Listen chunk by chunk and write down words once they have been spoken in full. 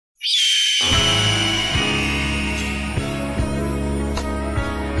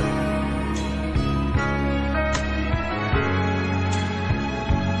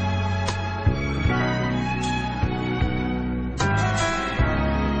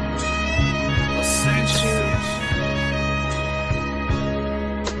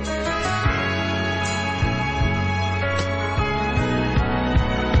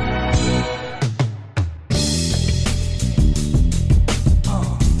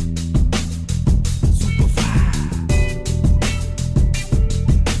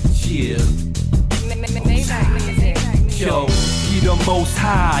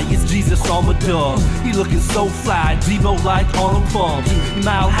horse armor dog. He looking so fly, Debo like on a pump.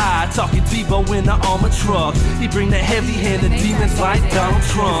 Mile high, talking Debo in the armor truck. He bring the heavy-handed demons like Donald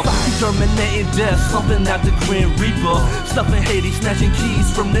Trump. He terminating death, slumping out the Grim Reaper. Stuffing Hades, snatching keys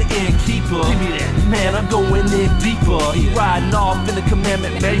from the innkeeper. Give me that, man, I'm going in deeper. He riding off in the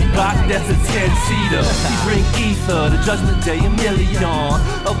commandment Maybach, that's a 10-seater. He bring ether, the judgment day, a million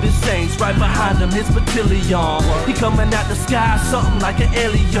of his saints, right behind him, his battalion. He coming out the sky, something like an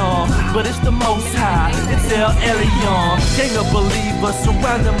alien, but it's the Most High, it's El Elyon. Gang of believers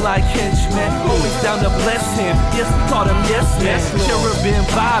surround him like henchmen, always down to bless him. Yes, we call him yes man. Cherubim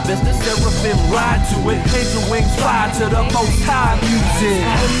vibe as the seraphim ride to it. Angel wings fly to the Most High music.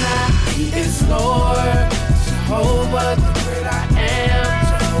 He is Lord, Jehovah, the great I am,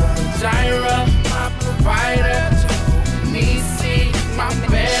 Jehovah Jireh, my provider, Jehovah Nisi, my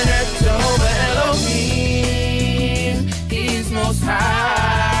banner, Jehovah Elohim, he's Most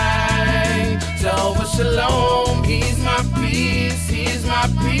High, Jehovah Shalom, he's my peace, he's my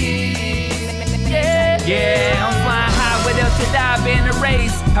peace. Yeah, I'm flying high with El Shaddai being a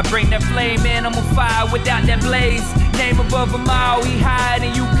race. I bring that flame in, I'm on fire without that blaze. Name above them all, he higher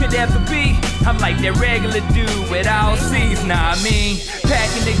than you could ever be. I'm like that regular dude with all C's, nah I mean.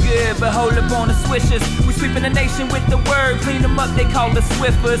 Packing it good, but hold up on the swishers. We sweeping the nation with the word, clean them up, they call us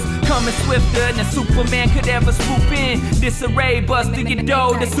Swifters. Coming swifter than Superman could ever swoop in. Disarray, busting your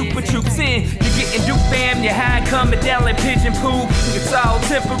dough, the super troops in. You're getting Duke fam, you're high, coming down like pigeon poop. It's all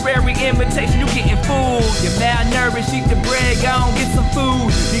temporary imitation, you getting fooled. You're malnourished, eat the bread, go on, get some food.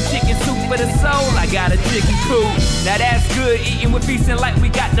 Need chicken soup for the soul, I got a chicken coop. Now that's good, eating with feasting like we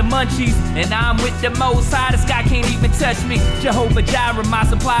got the munchies. And I'm with the Most High, the sky can't even touch me. Jehovah Jireh, my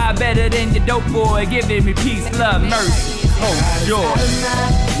supply better than your dope boy. Giving me peace, love, mercy, hope, joy.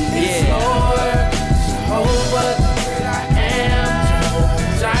 Yeah. Lord, Jehovah, the great I am,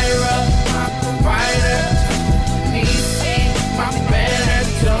 Jehovah Jireh, my provider, Jehovah Nisi, my banner,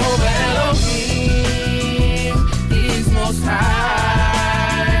 Jehovah Elohim, he's Most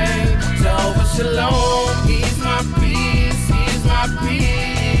High, Jehovah Shalom, he's my peace, he's my peace.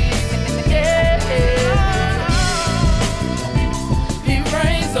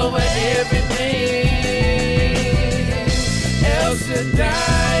 Over everything, El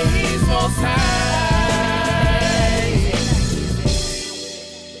Shaddai, he's Most High.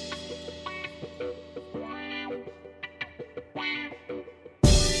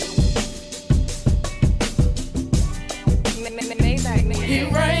 He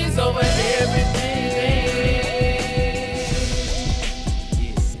reigns over everything.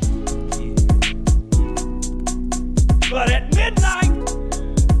 But at midnight,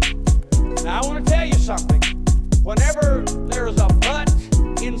 now, I want to tell you something. Whenever there's a but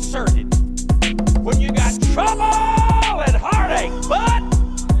inserted, when you got trouble and heartache, but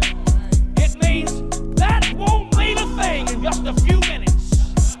it means that won't mean a thing in just a few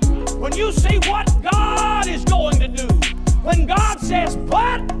minutes. When you see what God is going to do, when God says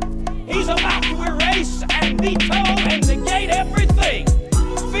but, he's about to erase and veto and negate everything.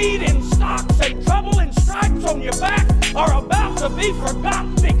 Feed in stocks and trouble and stripes on your back are about to be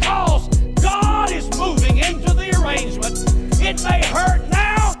forgotten because God is moving into the arrangement. It may hurt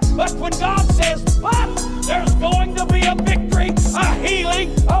now, but when God says but, there's going to be a victory, a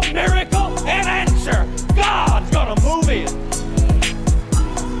healing, a miracle, an answer. God's gonna move in.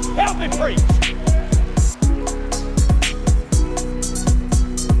 Help me preach.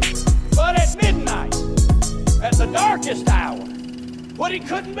 But at midnight, at the darkest hour, when it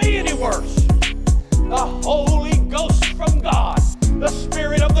couldn't be any worse, the Holy Ghost from God, the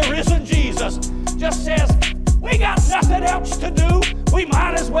Spirit of the risen Jesus, just says, we got nothing else to do. We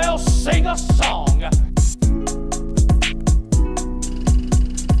might as well sing a song.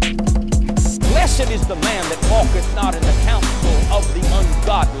 Blessed is the man that walketh not in the counsel of the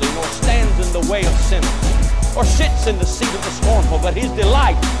ungodly, nor stands in the way of sinners, or sits in the seat of the scornful, but his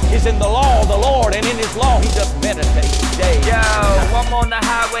delight is in the law of the Lord, and in his law he doth meditate day. Yo, I'm on the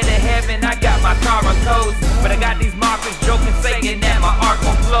highway to heaven, I got my car on coast, but I got these markers joking, saying that my art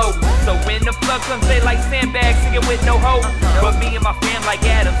won't flow. So when the flood comes, they like sandbags, singing with no hope. But me and my fam like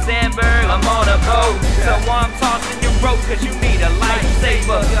Adam Sandberg, I'm on a boat. So I'm tossing your rope, cause you need a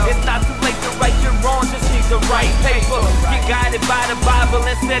lifesaver. It's not too late to right your wrong, just need the right paper. Get guided by the Bible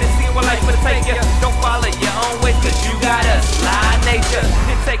instead of seeing what life will take you. Don't follow your own way, cause you got a sly nature.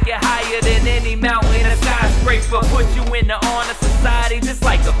 It take you higher than any mountain, a skyscraper. Put you in the honor society, just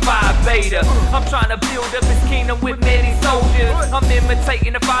like a Phi Beta. I'm trying to build up his kingdom with many soldiers. I'm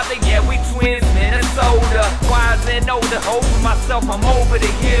imitating the Father, yeah, we twins, Minnesota. Wise feeling older, over myself, I'm over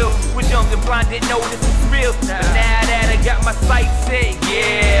the hill. Was young and blind, didn't know this was real. But now that I got my sights set,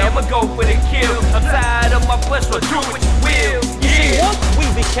 yeah, I'ma go for the kill. I'm tired of my flesh, so do what you will. See, once we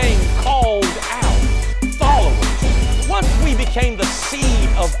became called out, followers, once we became the seed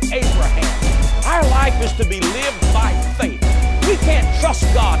of Abraham, our life is to be lived by faith. We can't trust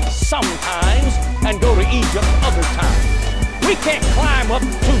God sometimes and go to Egypt other times. We can't climb up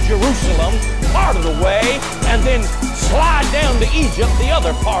to Jerusalem part of the way and then slide down to Egypt the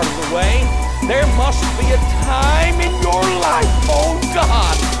other part of the way. There must be a time in your life, oh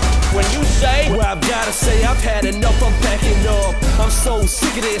God, when you say, well, I've gotta say I've had enough, I'm backing up. I'm so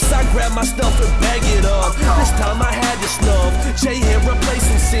sick of this, I grab my stuff and bag it up. This time I had to snub, J-Hand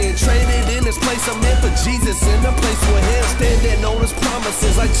replacing sin. Traded in this place I'm in for Jesus, in the place with him. Standing on his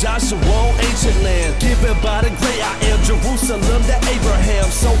promises like Joshua on ancient land. Given by the great I am, Jerusalem to Abraham.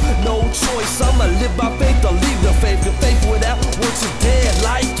 So no choice, I'ma live by faith or leave the faith. The faith without works is dead,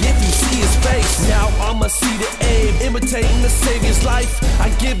 like if you see his face. Now I'ma see the aim, imitating the Savior's life. I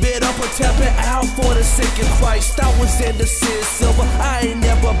give it up or tap it out for the sake of Christ. I was in the sin silver, I ain't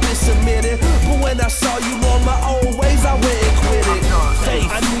never been submitted. But when I saw you on my own ways, I went and quit it. Faith,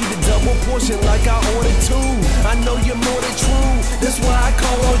 I need a double portion like I ordered two. I know you're more than true, that's why I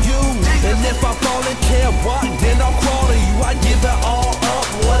call on you. And if I fall and can't walk, then I'll crawl to you. I give it all up,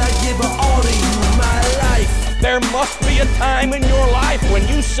 Lord, I give it all to you, my life. there must be a time in your life when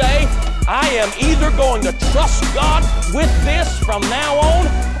you say, I am either going to trust God with this from now on,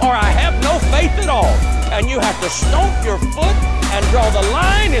 or I have no faith at all. And you have to stomp your foot and draw the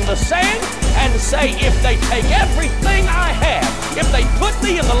line in the sand and say, if they take everything I have, if they put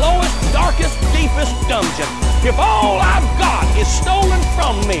me in the lowest, darkest, deepest dungeon, if all I've got is stolen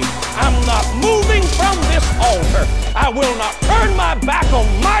from me, I'm not moving from this altar. I will not turn my back on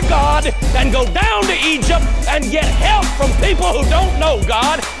my God and go down to Egypt and get help from people who don't know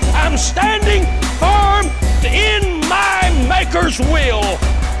God. I'm standing firm in my Maker's will.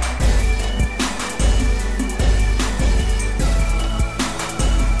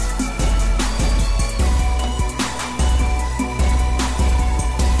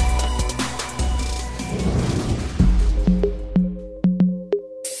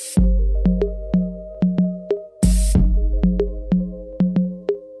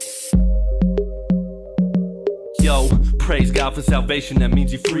 Praise God for salvation, that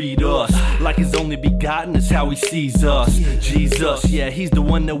means he freed us. Like his only begotten is how he sees us. Jesus, yeah, he's the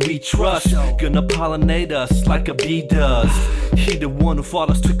one that we trust. Gonna pollinate us like a bee does. He the one who fought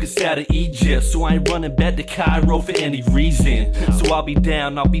us, took us out of Egypt. So I ain't running back to Cairo for any reason. So I'll be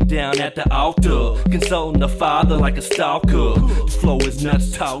down at the altar, consulting the Father like a stalker. The flow is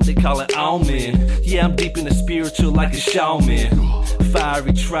nuts talk, they call it almond. Yeah, I'm deep in the spiritual like a shaman.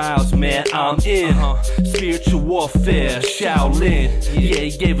 Fiery trials, man, I'm in. Spiritual warfare, Shaolin. Yeah,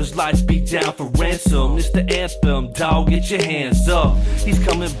 he gave his life, beat down for ransom. It's the anthem, dog, get your hands up. He's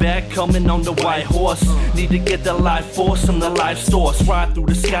coming back, coming on the white horse. Need to get the life force from the life source. Ride through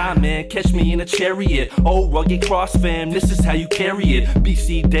the sky, man, catch me in a chariot. Oh, rugged cross fam, this is how you carry it.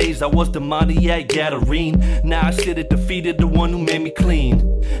 BC days, I was demoniac Gadarene. Now I sit at the feet of the one who made me clean.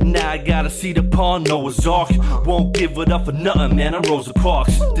 Now I gotta see the pawn Noah's Ark. Won't give it up for nothing, man, I'm Rosa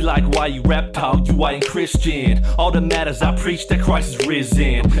Parks. They like why you rap talk, you white and Christian. All that matters, I preach that Christ is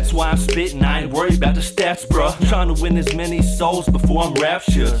risen. That's why I'm spitting, I ain't worried about the stats, bruh. Trying to win as many souls before I'm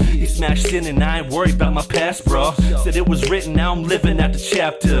raptured. He smashed sin and I ain't worried about my past, bruh. Said it was written, now I'm living out the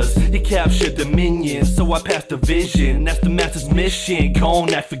chapters. He captured dominion, so I passed the vision. That's the master's mission, gone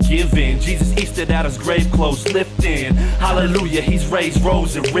not forgiven. Jesus Easted out his grave clothes lifting. Hallelujah, he's raised,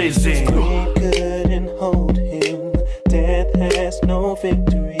 rose and risen. We couldn't hold him, death has no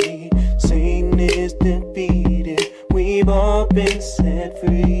victory. Satan is defeated, we've all been set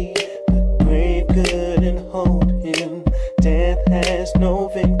free. The grave couldn't hold him, death has no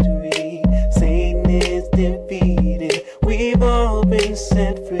victory. Satan is defeated, we've all been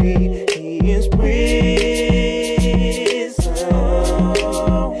set free. He is risen,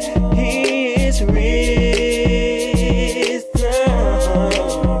 he is risen.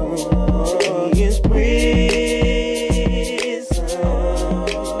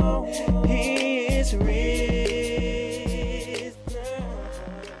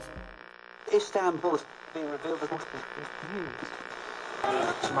 Istanbul's being revealed as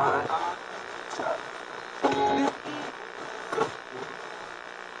tomorrow.